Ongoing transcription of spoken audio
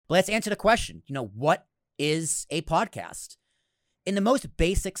But let's answer the question, what is a podcast? In the most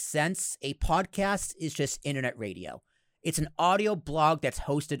basic sense, a podcast is just internet radio. It's an audio blog that's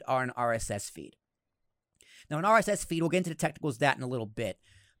hosted on an RSS feed. Now, an RSS feed, we'll get into the technicals of that in a little bit,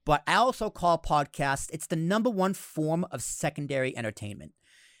 but I also call podcasts, it's the number one form of secondary entertainment,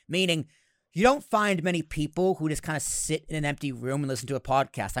 meaning you don't find many people who just kind of sit in an empty room and listen to a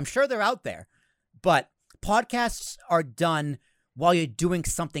podcast. I'm sure they're out there, but podcasts are done while you're doing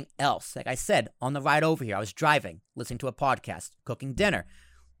something else. Like I said, on the ride over here, I was driving, listening to a podcast, cooking dinner,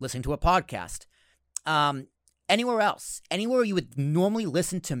 listening to a podcast. Anywhere else, anywhere you would normally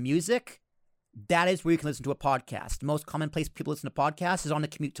listen to music, that is where you can listen to a podcast. The most common place people listen to podcasts is on the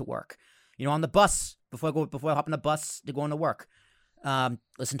commute to work. On the bus, before I hop on the bus to go into work,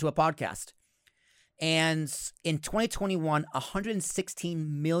 listen to a podcast. And in 2021,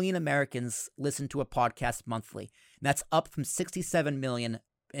 116 million Americans listen to a podcast monthly. And that's up from 67 million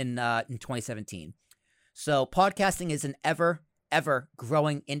in 2017. So podcasting is an ever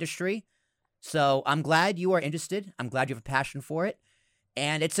growing industry. So I'm glad you are interested. I'm glad you have a passion for it.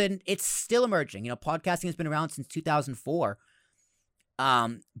 And it's still emerging. Podcasting has been around since 2004.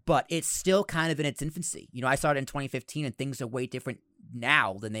 But it's still kind of in its infancy. I started in 2015 and things are way different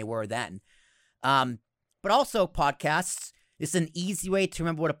now than they were then. But also podcasts, this is an easy way to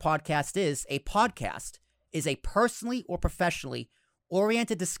remember what a podcast is. A podcast is a personally or professionally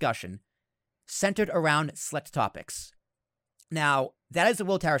oriented discussion centered around select topics. Now, that is a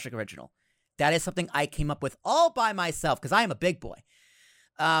Will Tarashuk original. That is something I came up with all by myself because I am a big boy.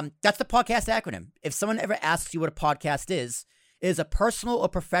 That's the podcast acronym. If someone ever asks you what a podcast is, it is a personal or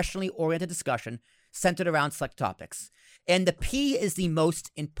professionally oriented discussion centered around select topics. And the P is the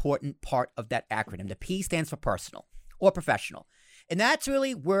most important part of that acronym. The P stands for personal or professional. And that's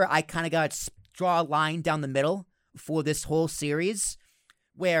really where I kind of got to draw a line down the middle for this whole series,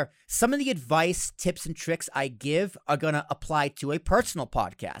 where some of the advice, tips, and tricks I give are going to apply to a personal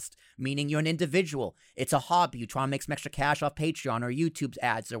podcast, meaning you're an individual. It's a hobby. You try to make some extra cash off Patreon or YouTube's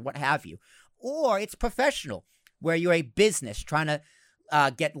ads or what have you. Or it's professional, where you're a business trying to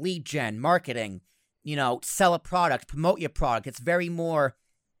get lead gen, marketing, sell a product, promote your product. It's very more,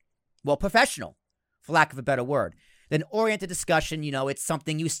 professional, for lack of a better word. Then oriented discussion, it's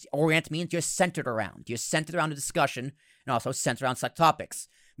something orient means you're centered around. You're centered around a discussion and also centered around select topics,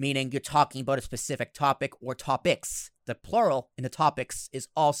 meaning you're talking about a specific topic or topics. The plural in the topics is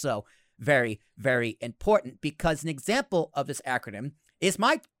also very, very important because an example of this acronym is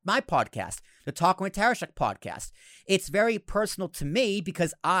my podcast, the Talking with Tarashuk podcast. It's very personal to me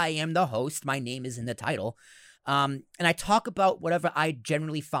because I am the host. My name is in the title. And I talk about whatever I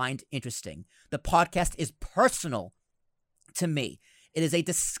generally find interesting. The podcast is personal to me. It is a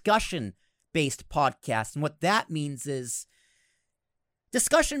discussion-based podcast. And what that means is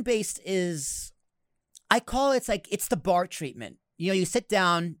discussion-based is, I call it, it's the bar treatment. You sit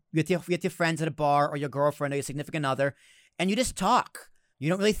down with your friends at a bar or your girlfriend or your significant other, and you just talk. You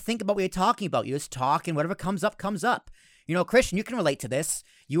don't really think about what you're talking about. You just talk, and whatever comes up, comes up. Christian, you can relate to this.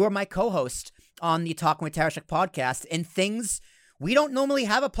 You are my co-host on the Talking with Tarashuk podcast, and things, we don't normally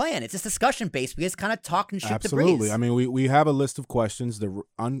have a plan. It's just discussion-based. We just kind of talk and shoot the breeze. Absolutely. I mean, we have a list of questions.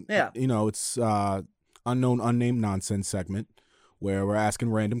 It's unknown, unnamed nonsense segment where we're asking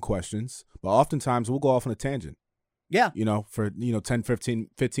random questions, but oftentimes we'll go off on a tangent. Yeah. For 10,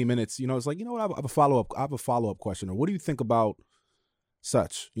 15 minutes. It's like, I have a follow-up question. Or what do you think about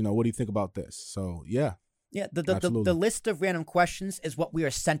such? What do you think about this? So, yeah. Yeah, the list of random questions is what we are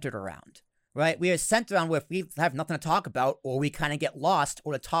centered around, right? We are centered around where if we have nothing to talk about or we kind of get lost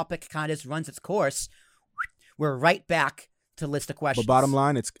or the topic kind of just runs its course, we're right back to list of questions. But bottom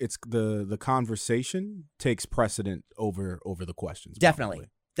line, it's the conversation takes precedent over the questions. Definitely.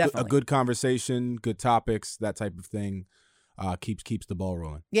 A good conversation, good topics, that type of thing keeps the ball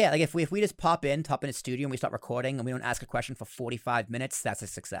rolling. Yeah, like if we just pop in the studio and we start recording and we don't ask a question for 45 minutes, that's a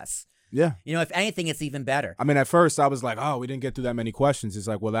success. Yeah. If anything, it's even better. I mean, at first I was like, oh, we didn't get through that many questions. It's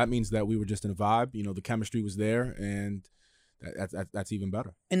like, well, that means that we were just in a vibe. The chemistry was there, and that's even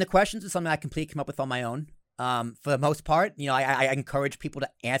better. And the questions are something I completely come up with on my own. For the most part, I encourage people to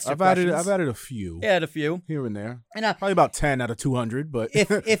answer questions. I've added a few. Yeah, a few. Here and there. And, probably about 10 out of 200. But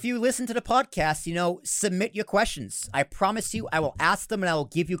if you listen to the podcast, submit your questions. I promise you I will ask them and I will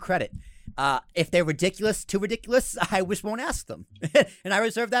give you credit. If they're too ridiculous, I just won't ask them. And I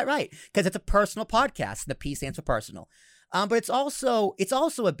reserve that right because it's a personal podcast. The P stands for personal. But it's also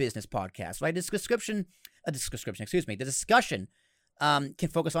a business podcast, right? The discussion can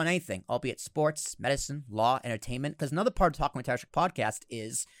focus on anything, albeit sports, medicine, law, entertainment. Because another part of Talking with Tarashuk podcast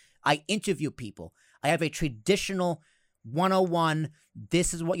is I interview people. I have a traditional 101.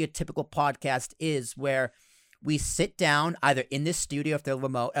 This is what your typical podcast is, where we sit down either in this studio if they're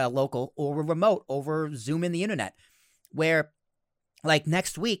remote, local, or we're remote over Zoom and the internet, where like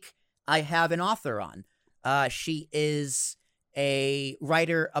next week I have an author on. She is a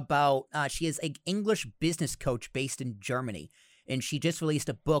writer about, she is an English business coach based in Germany, and she just released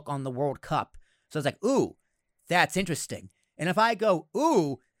a book on the World Cup. So I was like, ooh, that's interesting. And if I go,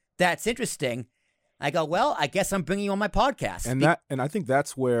 ooh, that's interesting, I go, well, I guess I'm bringing you on my podcast. And I think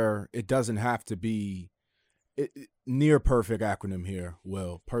that's where it doesn't have to be near perfect acronym here,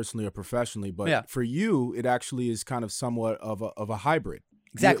 Will, personally or professionally. But for you, it actually is kind of somewhat of a hybrid.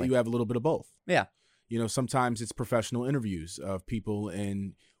 Exactly. You have a little bit of both. Yeah. You know, sometimes it's professional interviews of people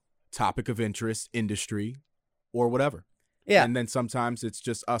in topic of interest, industry, or whatever. Yeah. And then sometimes it's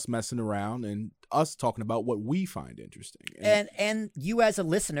just us messing around and us talking about what we find interesting. And you as a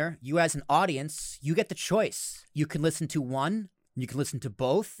listener, you as an audience, you get the choice. You can listen to one, you can listen to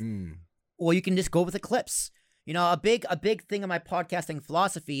both, or you can just go with the clips. You know, a big thing of my podcasting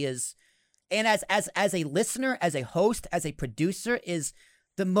philosophy is, and as a listener, as a host, as a producer, is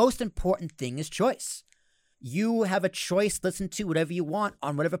the most important thing is choice. You have a choice, listen to whatever you want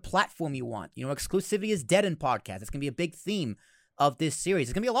on whatever platform you want. You know, exclusivity is dead in podcasts. It's going to be a big theme of this series.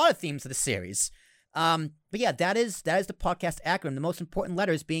 There's going to be a lot of themes of the series. But yeah, that is the podcast acronym. The most important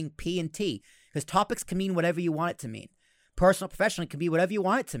letters being P and T, because topics can mean whatever you want it to mean. Personal, professional can be whatever you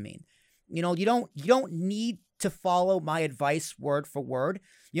want it to mean. You know, you don't need to follow my advice word for word.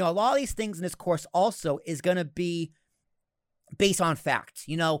 You know, a lot of these things in this course also is going to be based on fact.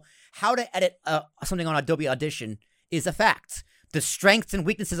 You know, how to edit something on Adobe Audition is a fact. The strengths and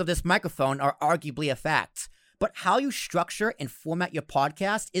weaknesses of this microphone are arguably a fact. But how you structure and format your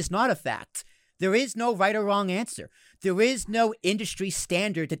podcast is not a fact. There is no right or wrong answer. There is no industry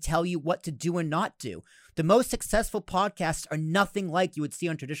standard to tell you what to do and not do. The most successful podcasts are nothing like you would see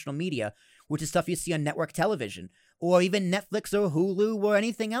on traditional media, which is stuff you see on network television, or even Netflix or Hulu or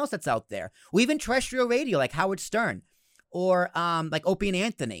anything else that's out there, or even terrestrial radio like Howard Stern, or like Opie and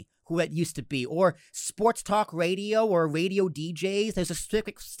Anthony, who it used to be, or sports talk radio or radio DJs. There's a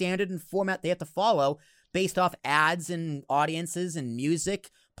specific standard and format they have to follow based off ads and audiences and music.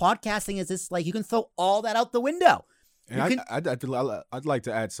 Podcasting is this, like, you can throw all that out the window. And I'd like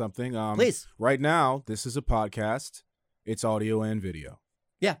to add something. Please. Right now, this is a podcast. It's audio and video.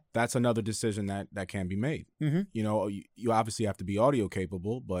 Yeah. That's another decision that can be made. Mm-hmm. You know, you obviously have to be audio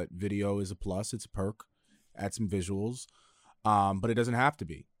capable, but video is a plus. It's a perk. Add some visuals. But it doesn't have to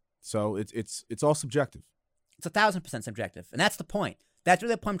be. So it's all subjective. It's 1,000% subjective. And that's the point. That's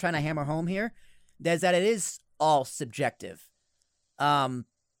really the point I'm trying to hammer home here. Is that it is all subjective. And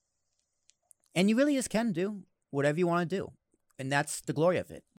you really just can do whatever you want to do. And that's the glory of it.